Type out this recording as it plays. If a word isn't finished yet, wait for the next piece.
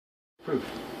Proof.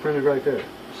 Printed right there.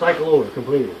 Cycle over,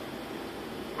 completed.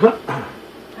 How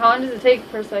long does it take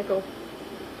per cycle?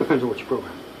 Depends on what you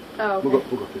program. Oh, okay. We'll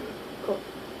go through that. Cool.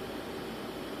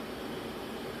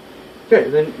 Okay,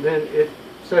 then it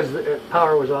says that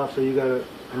power was off, so you gotta,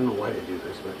 I don't know why they do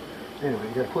this, but anyway,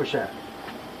 you gotta push that.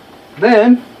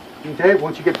 Then, okay,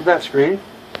 once you get to that screen,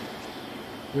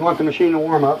 you want the machine to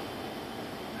warm up.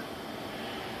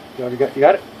 You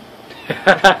got it?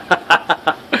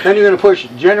 Then you're gonna push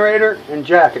generator and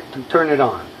jacket to turn it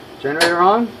on. Generator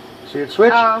on, see it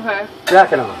switch? Oh, okay.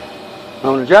 Jacket on.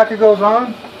 Now when the jacket goes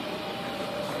on,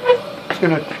 it's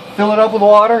gonna fill it up with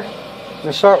water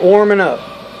and start warming up.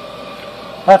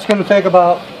 That's going to take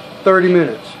about 30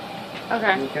 minutes.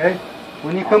 Okay. Okay?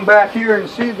 When you come back here and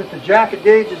see that the jacket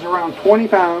gauge is around 20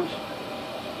 pounds,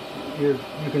 you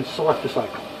can select the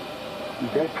cycle.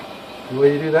 Okay? The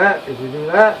way you do that is you do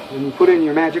that and you put in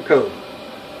your magic code.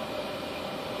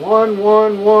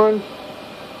 111,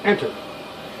 enter.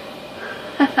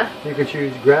 You can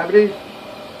choose gravity.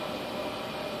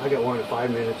 I got one at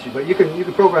 5 minutes, but you can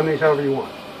program these however you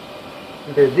want.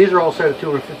 Okay, these are all set at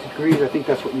 250 degrees. I think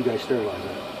that's what you guys sterilize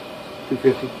at.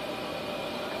 250.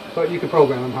 But you can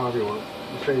program them however you want.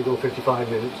 Let's say you go 55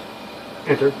 minutes.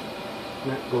 Enter.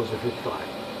 And that goes to 55.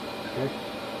 Okay?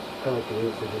 I like to do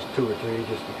it for just 2 or 3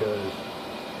 just because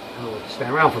I don't like to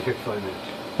stand around for 55 minutes.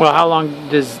 Well, how long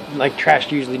does like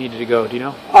trash usually need to go? Do you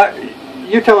know?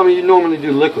 You're telling me you normally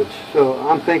do liquids. So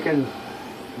I'm thinking,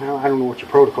 now I don't know what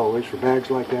your protocol is for bags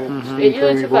like that. Mm-hmm. It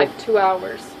usually took like 2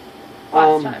 hours.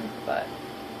 Last time, but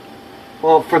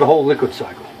well, for the whole liquid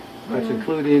cycle, that's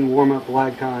including warm-up,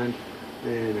 lag time,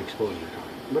 and exposure time.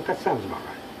 But that sounds about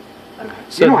right. Okay.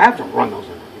 So you don't have to run those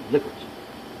in liquids.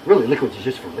 Really, liquids is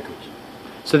just for liquids.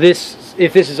 So this,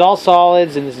 if this is all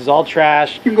solids and this is all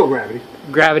trash, you can go gravity.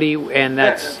 Gravity, and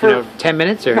that's 10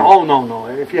 minutes or? No.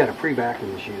 If you had a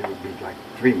pre-vacuum machine, it would be like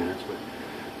 3 minutes. But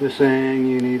they're saying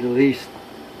you need at least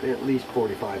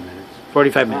 45 minutes.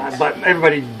 45 minutes. But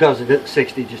everybody does it at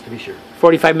 60 just to be sure.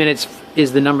 45 minutes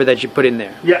is the number that you put in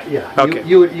there? Yeah. Okay.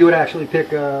 You would actually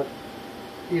pick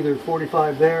either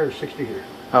 45 there or 60 here.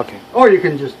 Okay. Or you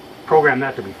can just program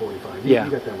that to be 45. You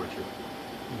got that much.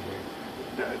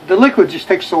 The liquid just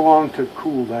takes so long to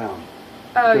cool down.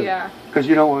 Oh yeah. Because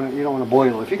you don't want to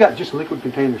boil it. If you got just liquid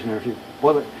containers in there, if you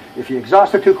boil it, if you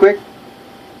exhaust it too quick,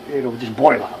 it'll just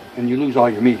boil out, and you lose all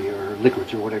your media or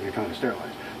liquids or whatever you're trying to sterilize.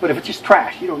 But if it's just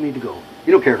trash, you don't need to go.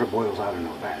 You don't care if it boils out or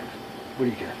no bags. What do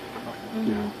you care? Mm-hmm.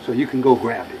 You know, so you can go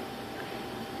gravity.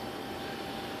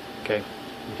 Okay.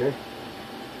 Okay.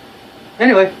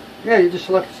 Anyway, yeah, you just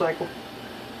select the cycle.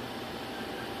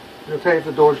 It'll tell you if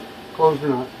the door's closed or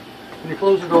not. When you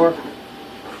close the door,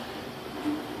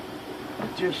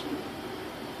 just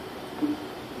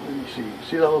let me see.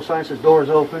 See that little sign that says door is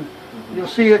open? Mm-hmm. You'll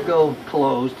see it go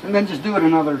closed, and then just do it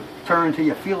another turn until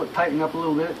you feel it tighten up a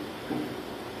little bit.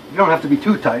 You don't have to be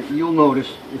too tight. You'll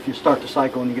notice if you start the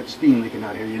cycle and you get steam leaking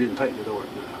out here, you didn't tighten the door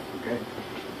enough, okay?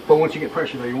 But once you get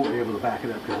pressure there, you won't be able to back it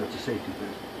up because that's a safety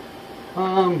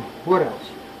thing. What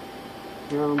else?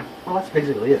 Well, that's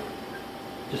basically it.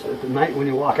 Just at the night when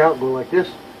you walk out, go like this.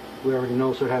 We already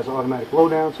know, so it has automatic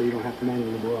blowdown, so you don't have to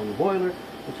manually blow on the boiler,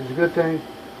 which is a good thing.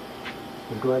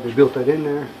 I'm glad they built that in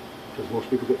there, because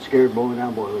most people get scared blowing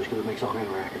down boilers because it makes all kind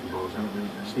of racket and blows out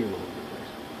steam all over the place.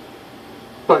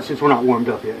 But since we're not warmed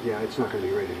up yet, yeah, it's not going to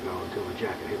be ready to go until the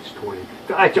jacket hits 20.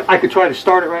 I could try to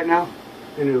start it right now,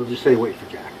 and it'll just say wait for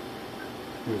jacket.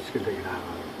 And it's going to take an hour.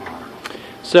 I don't know.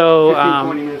 So 15,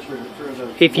 20 minutes for the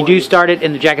if you do start it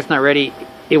and the jacket's not ready,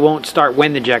 it won't start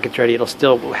when the jacket's ready. It'll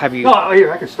still have you... Oh,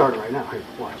 here, I can start it right now. Here,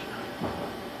 watch.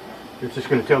 It's just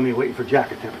going to tell me waiting for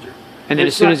jacket temperature. And then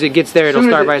as soon as it gets there, it'll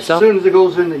start by itself? As soon as it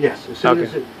goes in, yes. As soon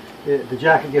as the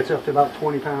jacket gets up to about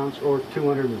 20 pounds or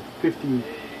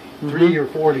 253 or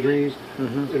 4 degrees,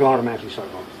 it'll automatically start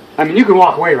going. I mean, you can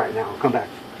walk away right now and come back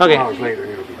 2 hours later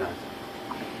and it'll be done.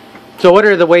 So what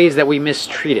are the ways that we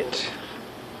mistreat it?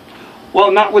 Well,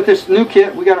 not with this new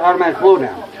kit. We got an automatic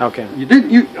blowdown. Okay. You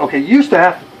used to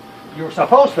have, you were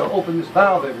supposed to open this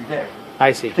valve every day.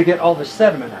 I see. To get all the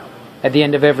sediment out. At the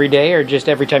end of every day or just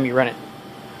every time you run it?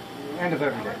 End of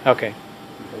every day. Okay.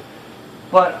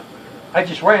 But I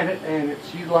just ran it, and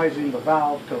it's utilizing the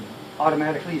valve to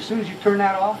automatically, as soon as you turn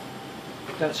that off,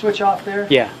 that switch off there,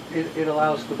 it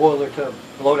allows the boiler to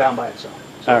blow down by itself.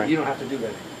 So you don't have to do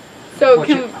that. So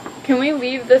can we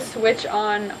leave the switch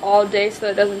on all day so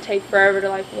that it doesn't take forever to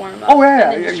like warm up? Oh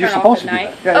yeah, and then you're supposed to do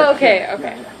that. Yeah, oh, okay.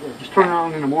 Yeah. Just turn it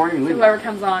on in the morning and leave whoever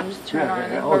comes on, just turn it on,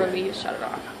 and then whoever leaves, shut it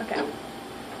off. Okay.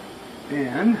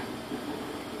 And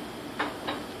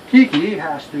Kiki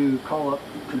has to call up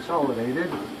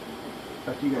Consolidated In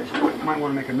fact, you guys might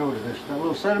want to make a note of this. That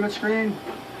little sediment screen,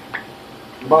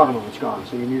 the bottom of it's gone,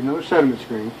 so you need another sediment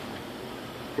screen.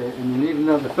 Okay, and you need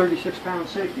another 36-pound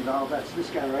safety valve. That's this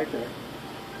guy right there.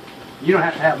 You don't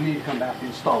have to have me to come back and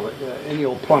install it. Any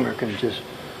old plumber can just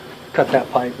cut that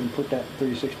pipe and put that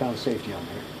 36-pound safety on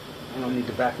there. I don't need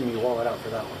to vacuum the wallet out for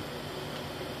that one.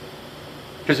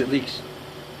 Because it leaks.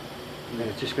 And then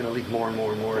it's just going to leak more and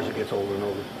more and more as it gets older and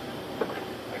older.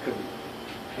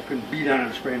 I couldn't beat on it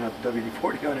and spray enough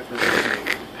WD-40 on it for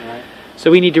that. Right? So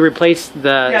we need to replace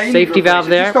the safety valve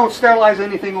there? Just don't sterilize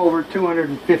anything over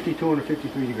 250,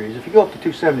 253 degrees. If you go up to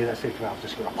 270, that safety valve is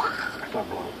just going to start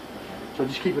blowing. So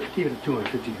just keep it at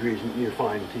 250 degrees and you're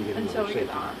fine until you get another safety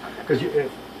valve. Because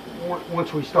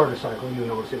once we start a cycle, you'll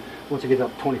notice it. Once it gets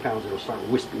up 20 pounds, it'll start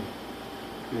wisping.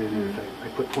 And if I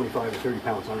put 25 or 30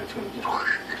 pounds on it, it's going to just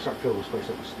start filling this place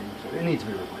up with steam. So it needs to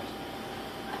be replaced.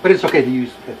 But it's okay to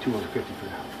use at 250 for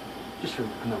now. Just for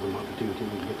another month or two until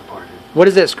we can get the part in. What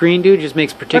does that screen do? Just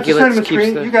makes particulates? That's a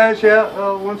screen. You guys,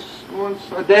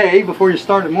 once a day before you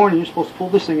start in the morning, you're supposed to pull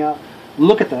this thing out.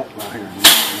 Look at that. Well, here, let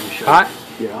me show hot?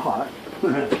 You. Yeah, hot.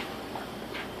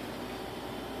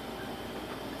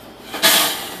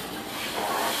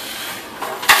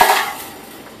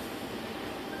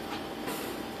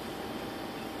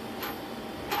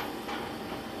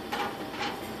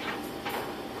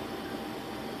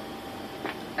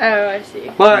 Oh, I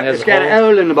see. But it's got an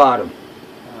L in the bottom.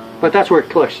 But that's where it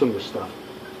collects some of the stuff.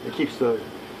 It keeps too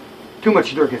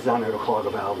much dirt gets down there, it'll clog a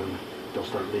valve and they'll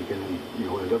start leaking and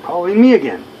you'll end up calling me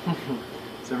again.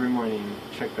 So every morning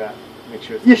check that, make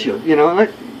sure it's... You should, you know.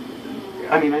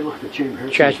 I mean, I looked at the chamber here.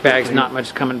 Trash bags, not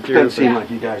much coming through. Doesn't seem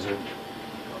like you guys are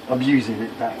abusing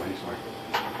it that way,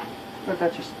 so. But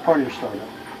that's just part of your startup.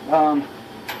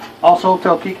 Also,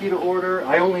 tell Kiki to order.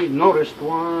 I only noticed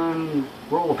one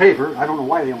roll of paper. I don't know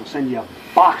why they don't send you a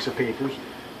box of papers.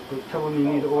 But tell them you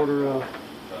need to order a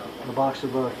box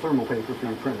of thermal paper for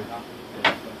your printer.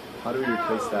 How do we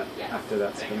replace that after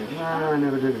that's finished? No, I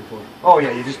never did it before. Oh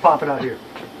yeah, you just pop it out here.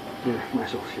 Yeah, might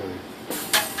as well show you.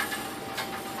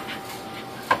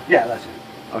 Yeah, that's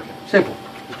it. Okay. Simple.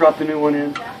 Just drop the new one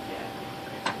in.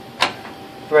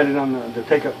 Thread it on the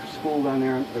take-up spool down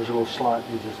there. There's a little slot.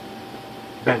 You just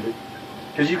bend it.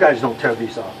 Because you guys don't tear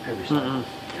these off every time.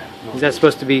 Yeah, no. Is that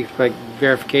supposed to be like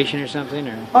verification or something?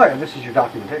 Or? Oh yeah, this is your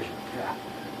documentation. Yeah.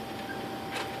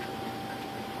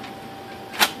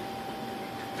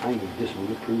 I need this one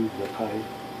to prove that I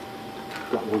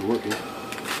got one working.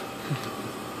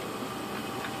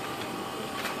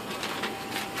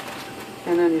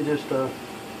 And then you just, well,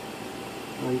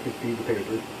 you can feed the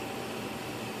paper.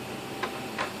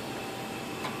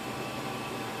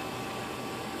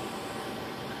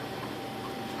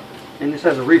 And this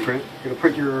has a reprint. It'll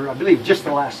print your, I believe, just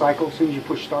the last cycle. As soon as you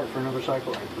push start for another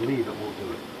cycle, I believe it won't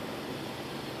do it.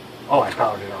 Oh, I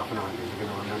powered it off and on. Is it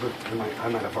going to remember? I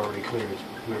might have already cleared its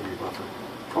memory buffer.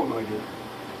 Oh, no, I did.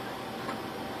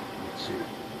 Let's see.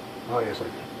 Oh, yes, I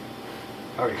did.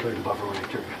 I already cleared the buffer when I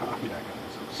turned it on. Back on.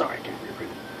 So, sorry, I can't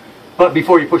reprint it. But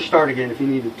before you push start again, if you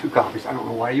needed 2 copies, I don't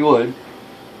know why you would,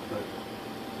 but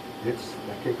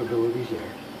that capability's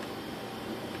there.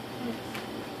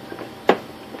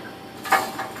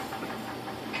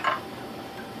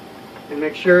 And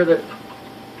make sure that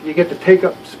you get the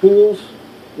take-up spools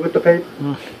with the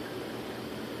paper.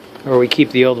 Or we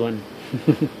keep the old one.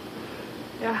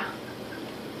 Yeah.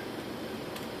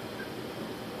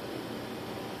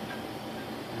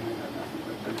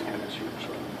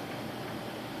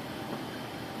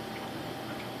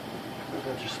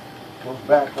 That just goes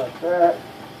back like that.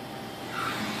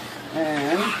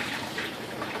 And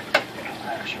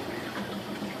actually,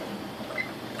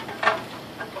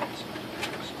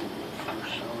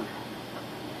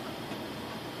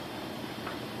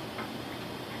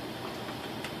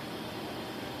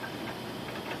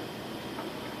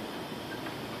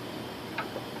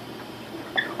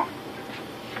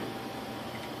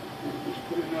 just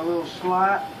put it in a little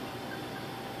slot.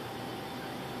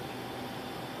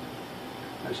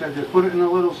 I said just put it in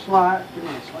a little slot. Come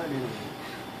on, slide in.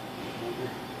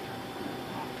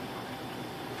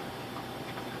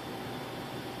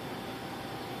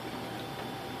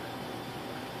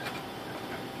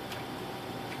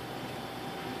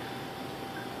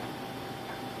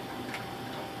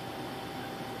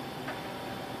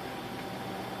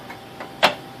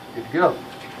 Good to go.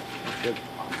 Good.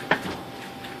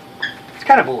 It's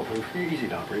kind of bulletproof. Easy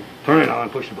to operate. Turn it on,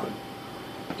 push the button.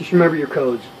 Just remember your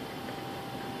codes.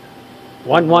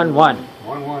 111.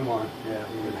 111. Yeah,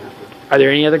 you're gonna have to. Are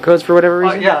there any other codes for whatever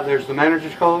reason? Yeah, there's the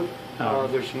manager's code. Oh.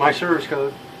 There's my service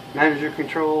code. Manager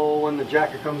control when the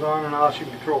jacket comes on and off. She can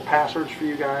control passwords for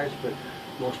you guys, but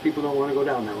Most people don't want to go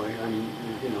down that way. I mean,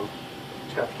 you know,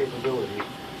 it's got the capability. You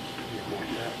can watch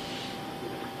that.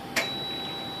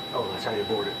 Oh, that's how you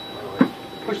board it, by the way.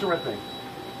 Push the red thing.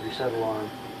 Reset alarm.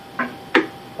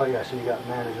 Oh yeah, so you got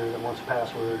manager that wants a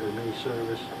password or mini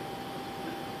service.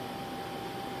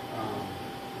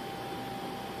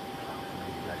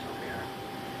 You guys don't care.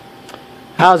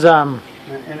 How's And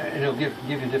it'll give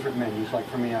you different menus. Like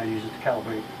for me, I use it to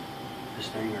calibrate this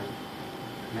thing or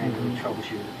manually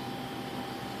troubleshoot it.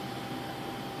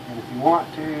 And if you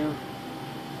want to,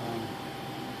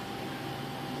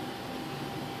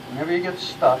 whenever you get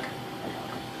stuck,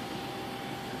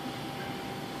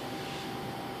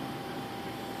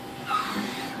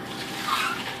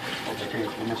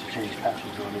 I must have changed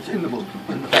passwords on it. It's in the book.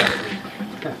 In the password.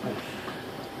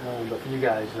 But for you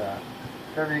guys,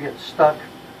 if ever you get stuck,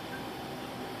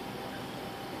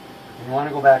 and you want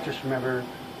to go back, just remember,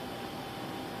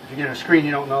 if you get a screen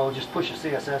you don't know, just push the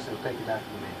CSS and it'll take you back to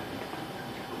the main menu.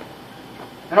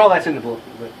 And all that's in the book,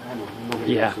 but I know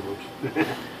nobody knows the books.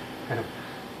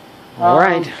 all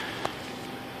right?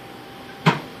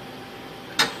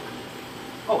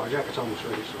 Oh, our jacket's almost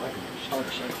ready, so I can start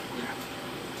a cycle.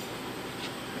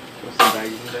 What's the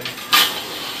bagging today?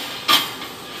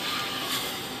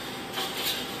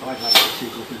 I'd like to see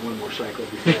if we can one more cycle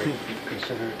before I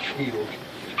consider it healed.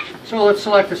 So let's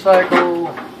select the cycle.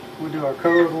 We'll do our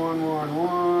code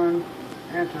 111.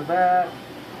 Enter that.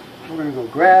 We're going to go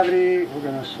gravity. We're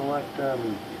going to select. We're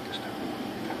going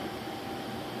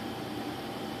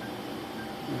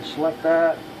to select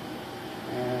that,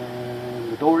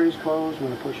 and the door is closed. We're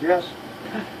going to push yes.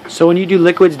 So when you do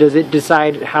liquids, does it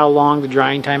decide how long the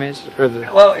drying time is, or the?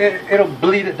 Well, it'll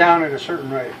bleed it down at a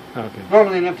certain rate. Okay.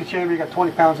 Normally in an empty chamber, you got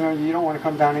 20 pounds in there. You don't want to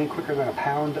come down any quicker than a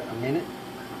pound a minute.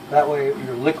 That way,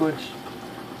 your liquids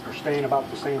are staying about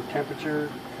the same temperature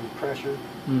and pressure.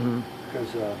 Mm-hmm.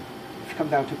 Because if you come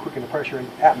down too quick in the pressure and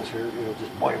atmosphere, it'll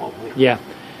just boil over. Yeah.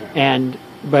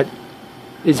 But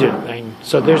is it? I mean,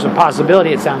 so there's a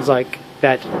possibility. It sounds like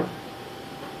that.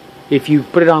 If you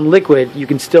put it on liquid, you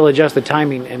can still adjust the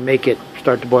timing and make it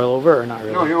start to boil over, or not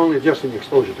really? No, you're only adjusting the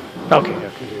exposure time.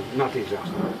 Okay. Not the exhaust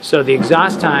time. So the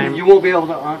exhaust time. You won't be able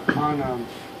to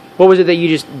What was it that you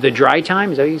just the dry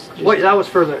time? Is that what you just, wait, that was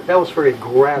for a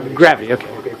gravity. Gravity. Cycle.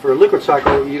 Okay. Okay. For a liquid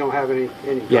cycle, you don't have any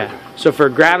dry Yeah. time. So for a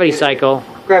gravity cycle.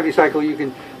 Gravity cycle, you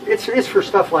can. It's for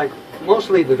stuff like,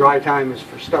 mostly the dry time is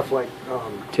for stuff like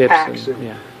Tips packs and- and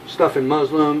yeah. stuff in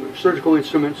Muslim, surgical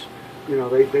instruments. You know,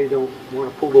 they don't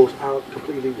want to pull those out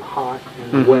completely hot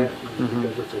and wet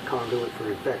because it's a conduit for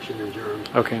infection and germs.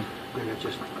 Okay. And it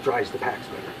just dries the packs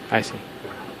better. I see.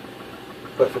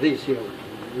 But for these, you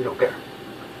don't care.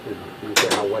 You don't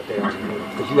care how wet they are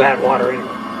because you add water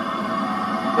anyway.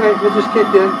 Okay, it just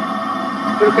kicked in.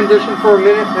 It'll condition for a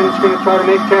minute, then it's going to try to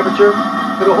make temperature.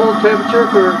 It'll hold temperature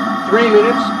for 3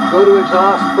 minutes, go to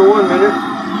exhaust for 1 minute,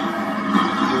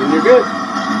 and you're good.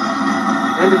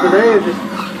 End of the day, it just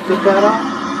took that off.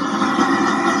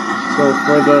 So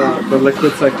for the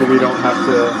liquid cycle, we don't have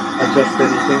to adjust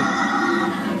anything?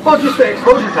 Well, just the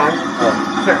exposure time. Oh.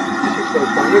 Yeah, just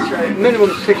exposure time. It's minimum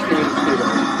 60 minutes to go.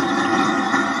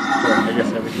 So I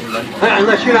guess everything then.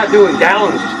 Unless you're not doing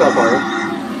gallons of stuff, are you?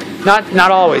 Not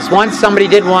always. Once somebody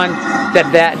did one did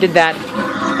that,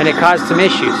 and it caused some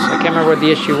issues. I can't remember what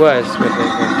the issue was with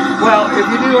it. Well, if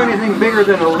you do anything bigger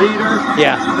than a liter,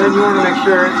 Yeah. then you want to make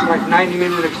sure it's like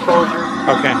 90-minute exposure.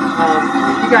 Okay.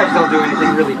 You guys don't do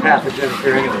anything really pathogenic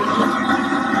here anyway.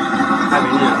 I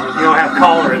mean, you don't have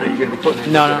cholera that you're going to be putting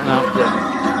in. No.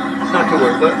 Yeah. Not to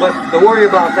worry. But the worry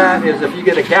about that is if you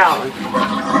get a gallon,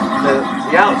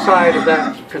 the outside of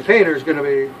that container is going to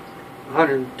be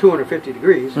 250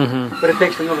 degrees, but it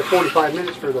takes another 45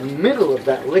 minutes for the middle of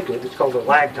that liquid, it's called the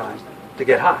lag time, to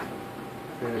get hot.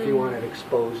 And if you want it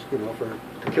exposed,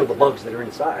 to kill the bugs that are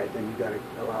inside, then you got to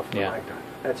allow for the lag time.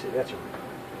 That's it. That's it.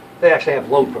 They actually have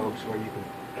load probes where you can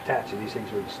attach to these things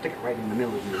where you stick it right in the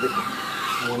middle of your liquid.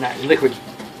 And when that liquid,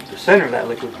 the center of that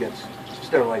liquid gets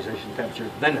sterilization temperature,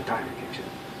 then the timer kicks in.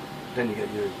 Then you get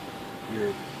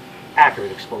your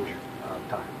accurate exposure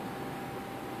time.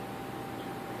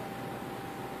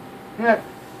 Yeah.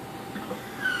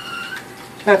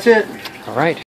 That's it. All right.